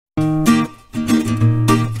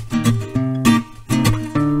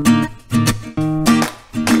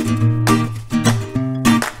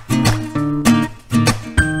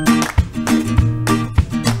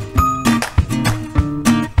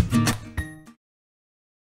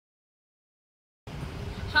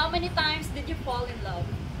many times did you fall in love?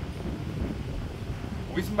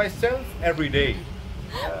 With myself every day.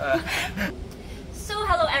 So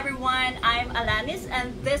hello everyone, I'm Alannis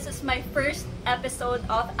and this is my first episode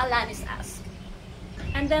of Alannis Ask.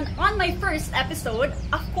 And then on my first episode,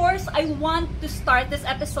 of course, I want to start this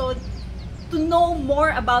episode to know more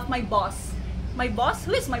about my boss. My boss?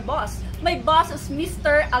 Who is my boss? My boss is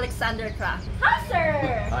Mr. Alexander Krah. Hi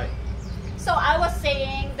sir! Hi. So I was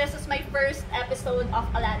saying this is my first episode of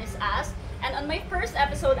Alannis Ask, and on my first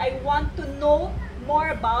episode I want to know more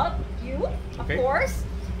about you, of course,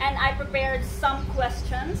 and I prepared some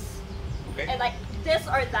questions, and like this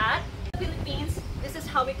or that. In the Philippines, this is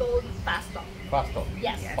how we call fast talk. Fast talk.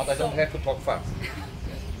 Yes. But I don't have to talk fast.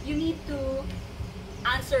 You need to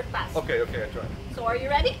answer fast. Okay, I try. So are you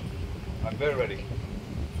ready? I'm very ready.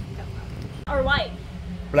 Or white?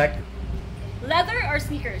 Black. Leather or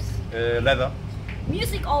sneakers? Leather.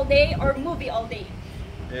 Music all day or movie all day?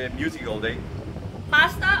 Music all day.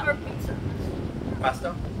 Pasta or pizza?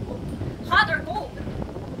 Pasta. Hot or cold?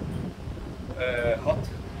 Hot.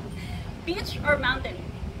 Beach or mountain?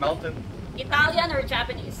 Mountain. Italian or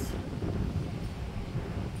Japanese?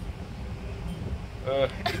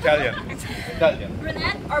 Italian. Italian.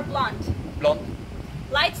 Brunette or blonde? Blonde.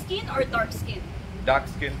 Light skin or dark skin? Dark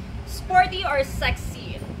skin. Sporty or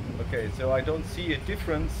sexy? Okay, so I don't see a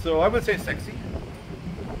difference, so I will say sexy.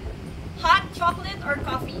 Hot chocolate or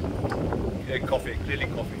coffee? Coffee, clearly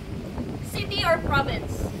coffee. City or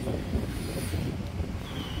province?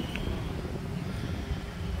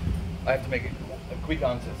 I have to make a quick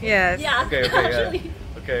answer. Yes. Yeah, Okay, actually.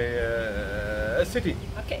 a city.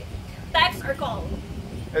 Okay. Text or call?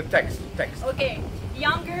 Text. Okay.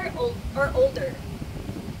 Younger or older?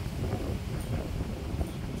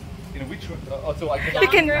 In which so I can...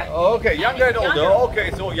 Younger. Okay, younger and older. Younger.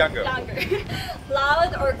 Okay, so younger. Younger.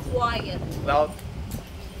 Loud or quiet? Loud.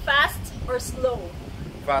 Fast or slow?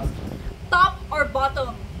 Fast. Top or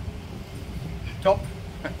bottom? Top.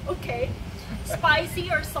 Okay. Spicy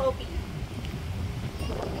or salty?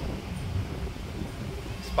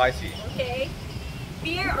 Spicy. Okay.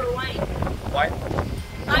 Beer or wine? Wine.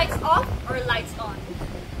 Lights off or lights on?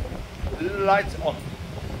 Lights on.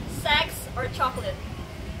 Sex or chocolate?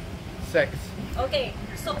 Sex. Okay.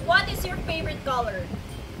 So what is your favorite color?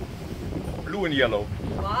 Blue and yellow.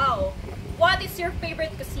 Wow. What is your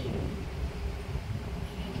favorite cuisine?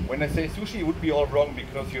 When I say sushi, it would be all wrong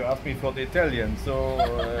because you asked me for the Italian, so...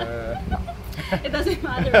 It doesn't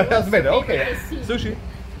matter. Doesn't matter, What's your okay. favorite cuisine? Sushi.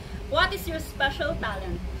 What is your special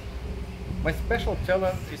talent? My special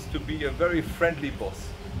talent is to be a very friendly boss.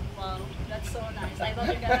 Wow, that's so nice. I thought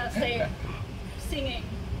you were gonna say singing.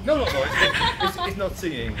 No, it's not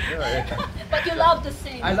singing. Yeah. But you love to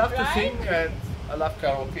sing. I love to right? sing and I love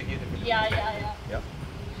karaoke here in the Philippines. Yeah. Yeah.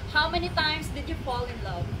 How many times did you fall in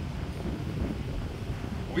love?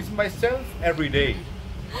 With myself every day.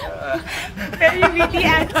 Very witty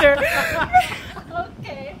answer.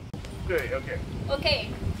 Okay. Okay. Okay,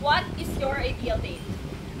 what is your ideal date?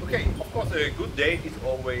 Okay, of course a good date is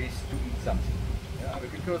always to eat something. Yeah?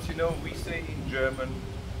 Because you know, we say in German,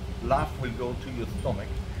 love will go to your stomach.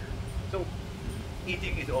 So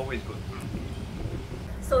eating is always good.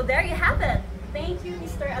 So there you have it. Thank you,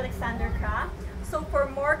 Mr. Alexander Krah. So for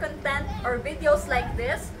more content or videos like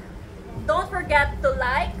this, don't forget to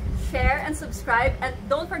like, share, and subscribe. And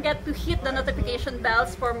don't forget to hit the notification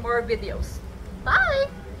bells for more videos. Bye!